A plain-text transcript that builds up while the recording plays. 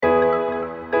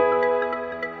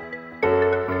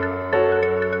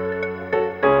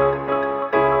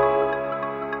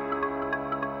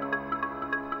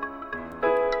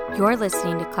You're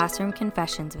listening to Classroom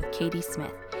Confessions with Katie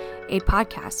Smith, a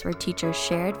podcast where teachers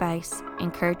share advice,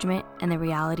 encouragement, and the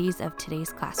realities of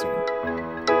today's classroom.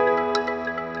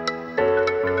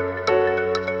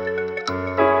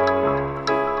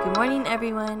 Good morning,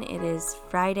 everyone. It is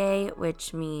Friday,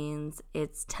 which means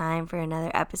it's time for another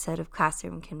episode of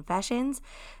Classroom Confessions.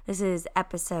 This is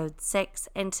episode 6,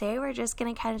 and today we're just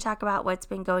going to kind of talk about what's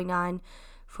been going on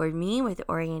for me with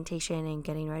orientation and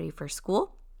getting ready for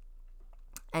school.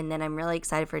 And then I'm really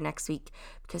excited for next week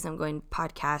because I'm going to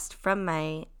podcast from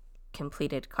my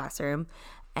completed classroom.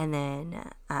 And then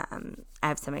I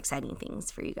have some exciting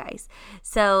things for you guys.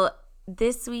 So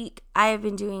this week I have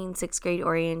been doing 6th grade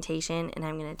orientation, and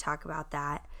I'm going to talk about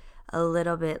that a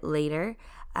little bit later.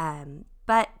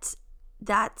 But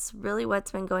that's really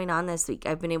what's been going on this week.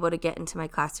 I've been able to get into my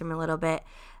classroom a little bit.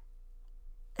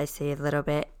 I say a little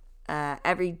bit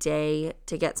every day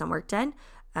to get some work done.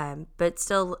 But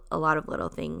still a lot of little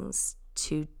things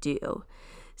to do.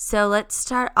 So let's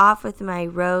start off with my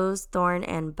rose, thorn,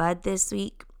 and bud this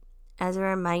week. As a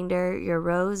reminder, your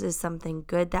rose is something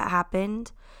good that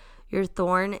happened. Your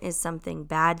thorn is something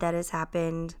bad that has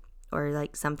happened, or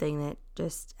like something that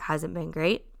just hasn't been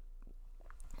great.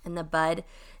 And the bud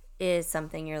is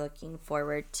something you're looking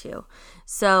forward to.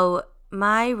 So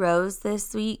my rose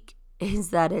this week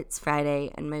is that it's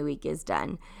Friday and my week is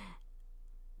done.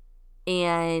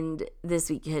 And this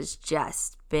week has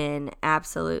just been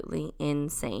absolutely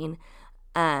insane.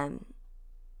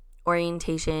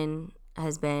 Orientation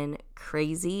has been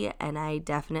crazy, and I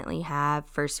definitely have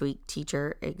first week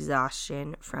teacher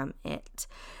exhaustion from it.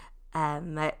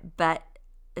 But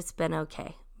it's been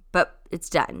okay. But it's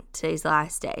done. Today's the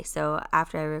last day. So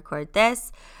after I record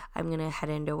this, I'm going to head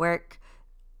into work.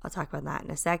 I'll talk about that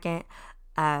in a second.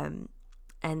 And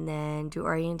then do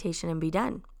orientation and be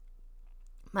done.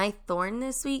 My thorn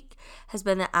this week has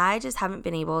been that I just haven't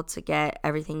been able to get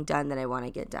everything done that I want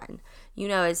to get done. You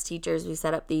know, as teachers, we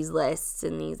set up these lists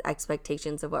and these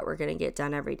expectations of what we're going to get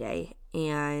done every day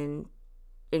and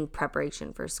in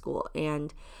preparation for school.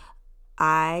 And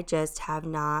I just have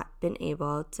not been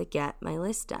able to get my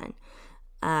list done.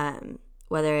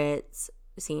 Whether it's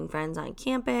seeing friends on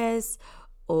campus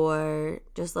or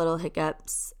just little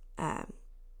hiccups,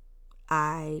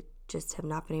 I just have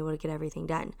not been able to get everything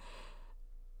done.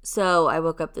 So I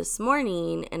woke up this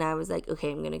morning and I was like,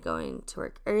 okay, I'm going to go into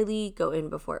work early, go in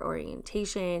before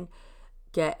orientation,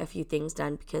 get a few things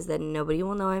done because then nobody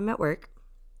will know I'm at work.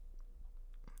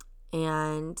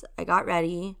 And I got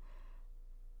ready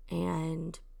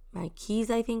and my keys,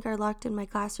 I think, are locked in my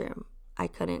classroom. I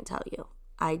couldn't tell you.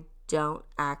 I don't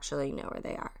actually know where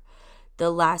they are. The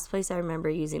last place I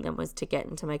remember using them was to get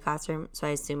into my classroom, so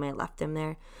I assume I left them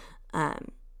there. But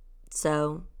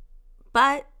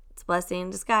it's a blessing in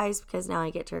disguise because now I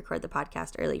get to record the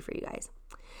podcast early for you guys.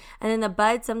 And then the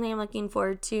bud, something I'm looking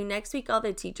forward to. Next week, all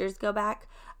the teachers go back.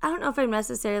 I don't know if I'm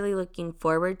necessarily looking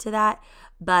forward to that,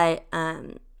 but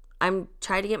I'm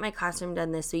trying to get my classroom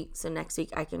done this week so next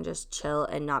week I can just chill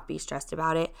and not be stressed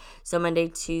about it. So Monday,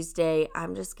 Tuesday,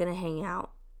 I'm just going to hang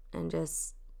out and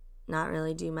just not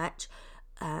really do much.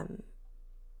 And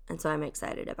so I'm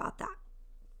excited about that.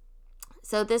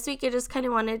 So this week, I just kind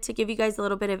of wanted to give you guys a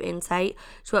little bit of insight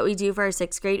to what we do for our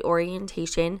 6th grade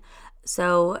orientation.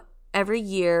 So every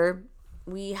year,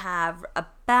 we have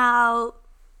about,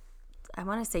 I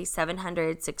want to say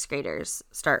 700 6th graders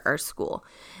start our school.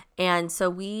 And so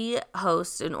we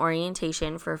host an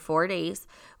orientation for 4 days.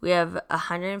 We have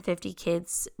 150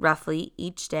 kids roughly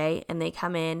each day, and they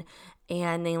come in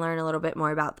and they learn a little bit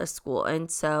more about the school. And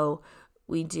so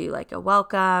we do like a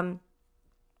welcome.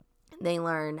 They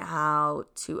learn how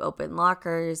to open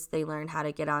lockers. They learn how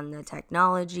to get on the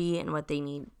technology and what they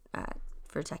need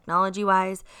for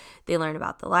technology-wise. They learn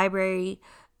about the library,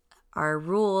 our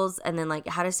rules, and then like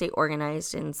how to stay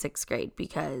organized in 6th grade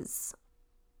because,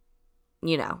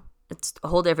 you know, it's a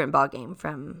whole different ballgame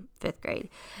from 5th grade.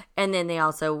 And then they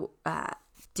also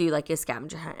do like a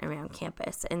scavenger hunt around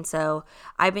campus. And so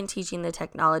I've been teaching the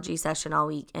technology session all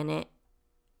week, and it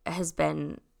has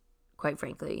been, quite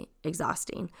frankly,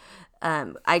 exhausting.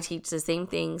 I teach the same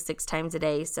thing 6 times a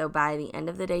day. So by the end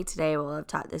of the day today, we'll have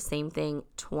taught the same thing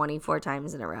 24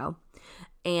 times in a row.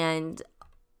 And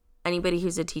anybody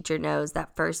who's a teacher knows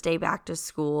that first day back to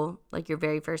school, like your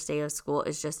very first day of school,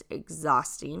 is just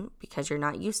exhausting because you're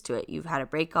not used to it. You've had a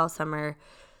break all summer.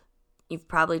 You've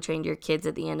probably trained your kids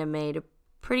at the end of May to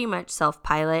pretty much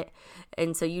self-pilot.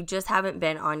 And so you just haven't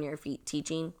been on your feet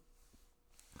teaching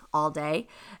all day.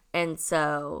 And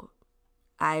so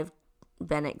I've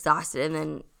been exhausted, and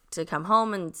then to come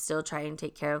home and still try and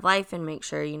take care of life and make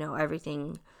sure, you know,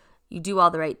 everything, you do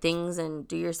all the right things and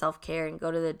do your self-care and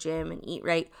go to the gym and eat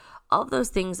right. All of those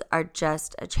things are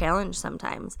just a challenge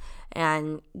sometimes.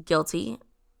 And guilty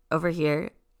over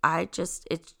here.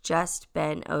 It's just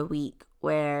been a week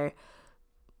where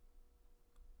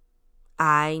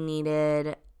I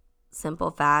needed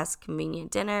simple, fast,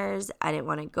 convenient dinners. I didn't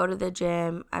want to go to the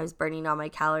gym. I was burning all my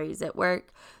calories at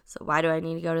work. So why do I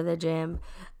need to go to the gym?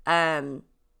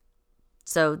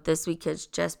 So this week has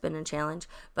just been a challenge.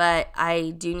 But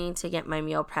I do need to get my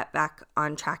meal prep back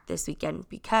on track this weekend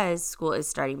because school is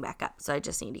starting back up. So I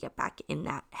just need to get back in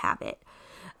that habit.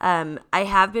 I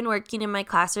have been working in my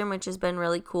classroom, which has been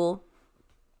really cool.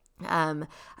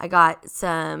 I got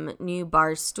some new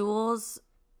bar stools,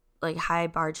 like high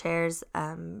bar chairs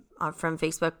from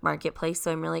Facebook Marketplace.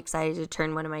 So I'm really excited to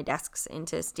turn one of my desks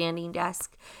into a standing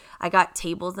desk. I got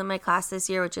tables in my class this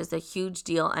year, which is a huge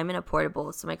deal. I'm in a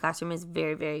portable, so my classroom is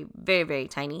very, very, very, very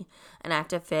tiny, and I have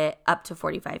to fit up to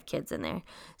 45 kids in there.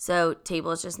 So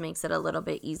tables just makes it a little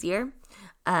bit easier.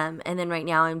 And then right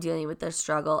now I'm dealing with the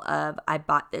struggle of I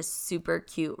bought this super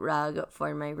cute rug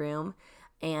for my room.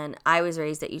 And I was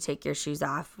raised that you take your shoes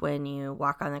off when you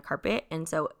walk on the carpet. And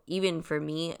so even for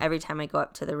me, every time I go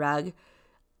up to the rug,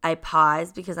 I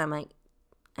pause because I'm like,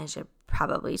 I should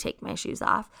probably take my shoes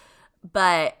off.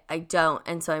 But I don't.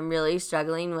 And so I'm really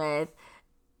struggling with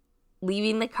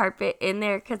leaving the carpet in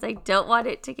there because I don't want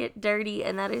it to get dirty.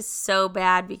 And that is so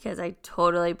bad because I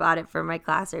totally bought it for my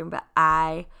classroom. But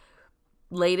I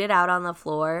laid it out on the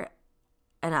floor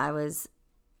and I was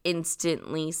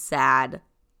instantly sad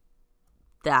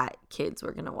that kids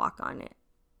were going to walk on it.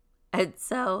 And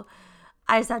so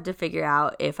I just have to figure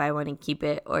out if I want to keep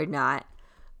it or not.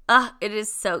 It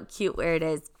is so cute where it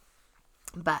is.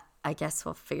 But I guess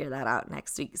we'll figure that out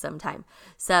next week sometime.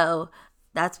 So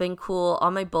that's been cool. All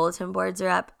my bulletin boards are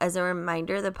up. As a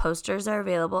reminder, the posters are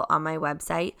available on my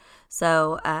website.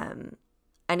 So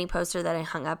any poster that I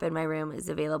hung up in my room is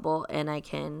available and I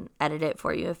can edit it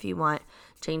for you if you want,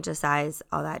 change the size,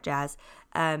 all that jazz.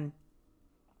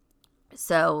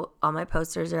 So all my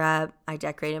posters are up. I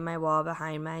decorated my wall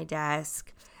behind my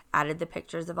desk, added the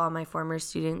pictures of all my former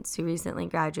students who recently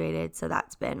graduated. So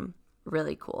that's been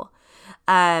really cool.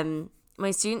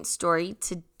 My student story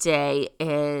today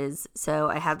is, so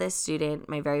I have this student,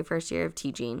 my very first year of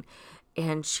teaching,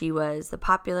 and she was the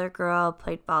popular girl,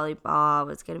 played volleyball,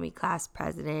 was going to be class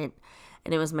president,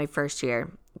 and it was my first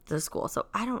year at the school. So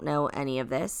I don't know any of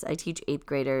this. I teach 8th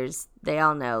graders. They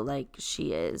all know, like,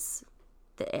 she is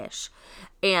the ish.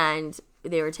 And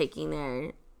they were taking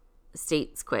their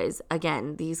states quiz.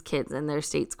 Again, these kids and their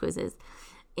states quizzes.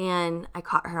 And I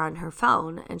caught her on her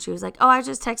phone and she was like, oh, I was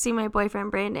just texting my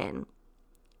boyfriend, Brandon.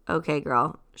 Okay,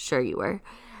 girl. Sure you were.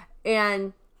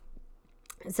 And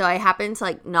so I happened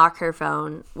to knock her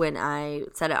phone when I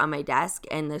set it on my desk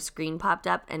and the screen popped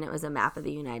up and it was a map of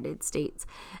the United States.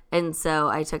 And so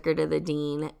I took her to the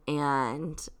dean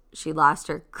and she lost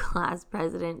her class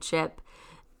presidentship.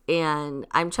 And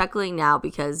I'm chuckling now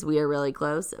because we are really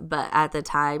close. But at the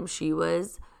time, she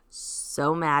was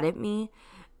so mad at me.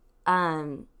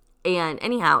 And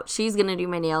anyhow, she's going to do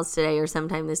my nails today or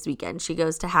sometime this weekend. She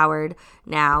goes to Howard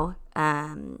now.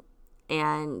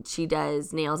 And she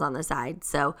does nails on the side.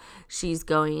 So she's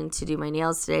going to do my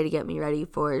nails today to get me ready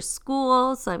for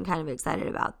school. So I'm kind of excited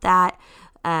about that.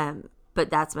 But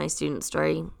that's my student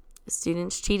story.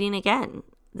 Students cheating again,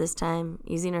 this time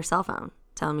using her cell phone,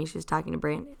 telling me she was talking to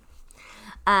Brandon.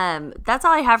 That's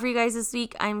all I have for you guys this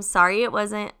week. I'm sorry it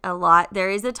wasn't a lot. There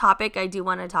is a topic I do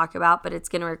want to talk about, but it's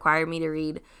going to require me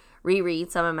to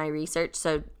reread some of my research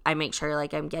so I make sure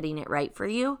I'm getting it right for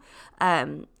you.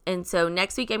 And so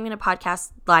next week I'm going to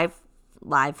podcast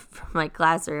live from my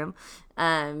classroom,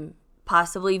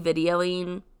 possibly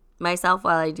videoing myself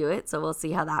while I do it. So we'll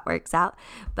see how that works out.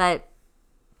 But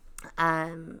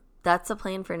that's the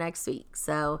plan for next week.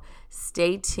 So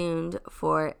stay tuned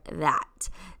for that.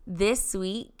 This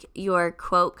week, your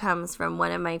quote comes from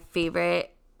one of my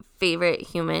favorite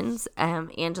humans,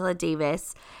 Angela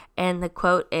Davis. And the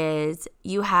quote is,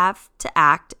 "You have to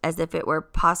act as if it were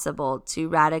possible to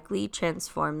radically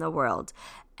transform the world,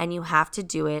 and you have to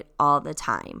do it all the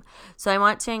time." So I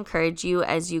want to encourage you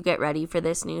as you get ready for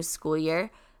this new school year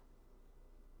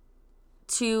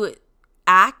to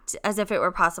act as if it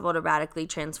were possible to radically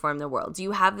transform the world.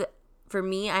 For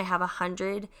me, I have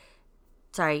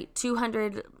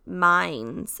 200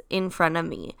 minds in front of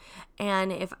me.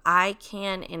 And if I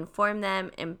can inform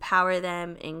them, empower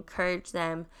them, encourage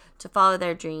them to follow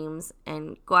their dreams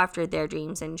and go after their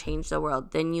dreams and change the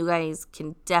world, then you guys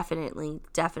can definitely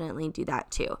do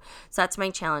that too. So that's my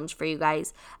challenge for you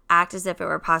guys. Act as if it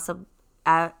were possible.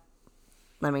 Let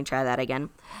me try that again.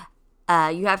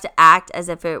 You have to act as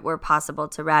if it were possible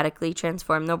to radically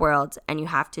transform the world, and you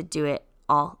have to do it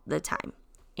all the time.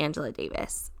 Angela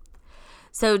Davis.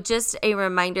 So just a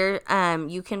reminder,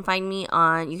 you can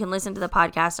listen to the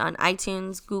podcast on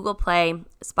iTunes, Google Play,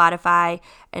 Spotify,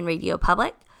 and Radio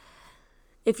Public.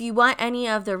 If you want any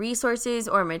of the resources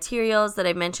or materials that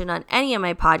I mentioned on any of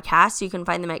my podcasts, you can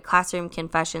find them at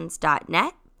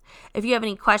classroomconfessions.net. If you have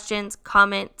any questions,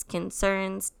 comments,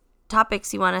 concerns,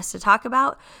 topics you want us to talk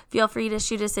about, feel free to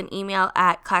shoot us an email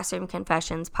at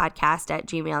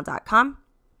classroomconfessionspodcast@gmail.com.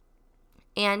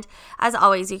 And as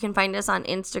always, you can find us on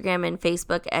Instagram and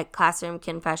Facebook at Classroom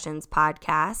Confessions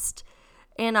Podcast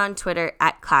and on Twitter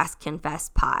at Class Confess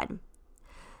Pod.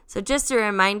 So just a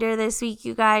reminder this week,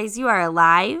 you guys, you are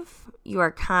alive, you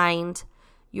are kind,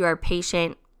 you are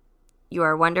patient, you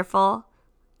are wonderful,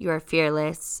 you are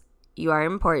fearless, you are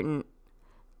important,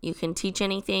 you can teach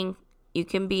anything, you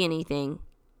can be anything,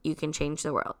 you can change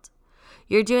the world.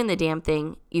 You're doing the damn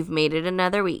thing. You've made it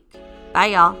another week. Bye,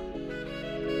 y'all.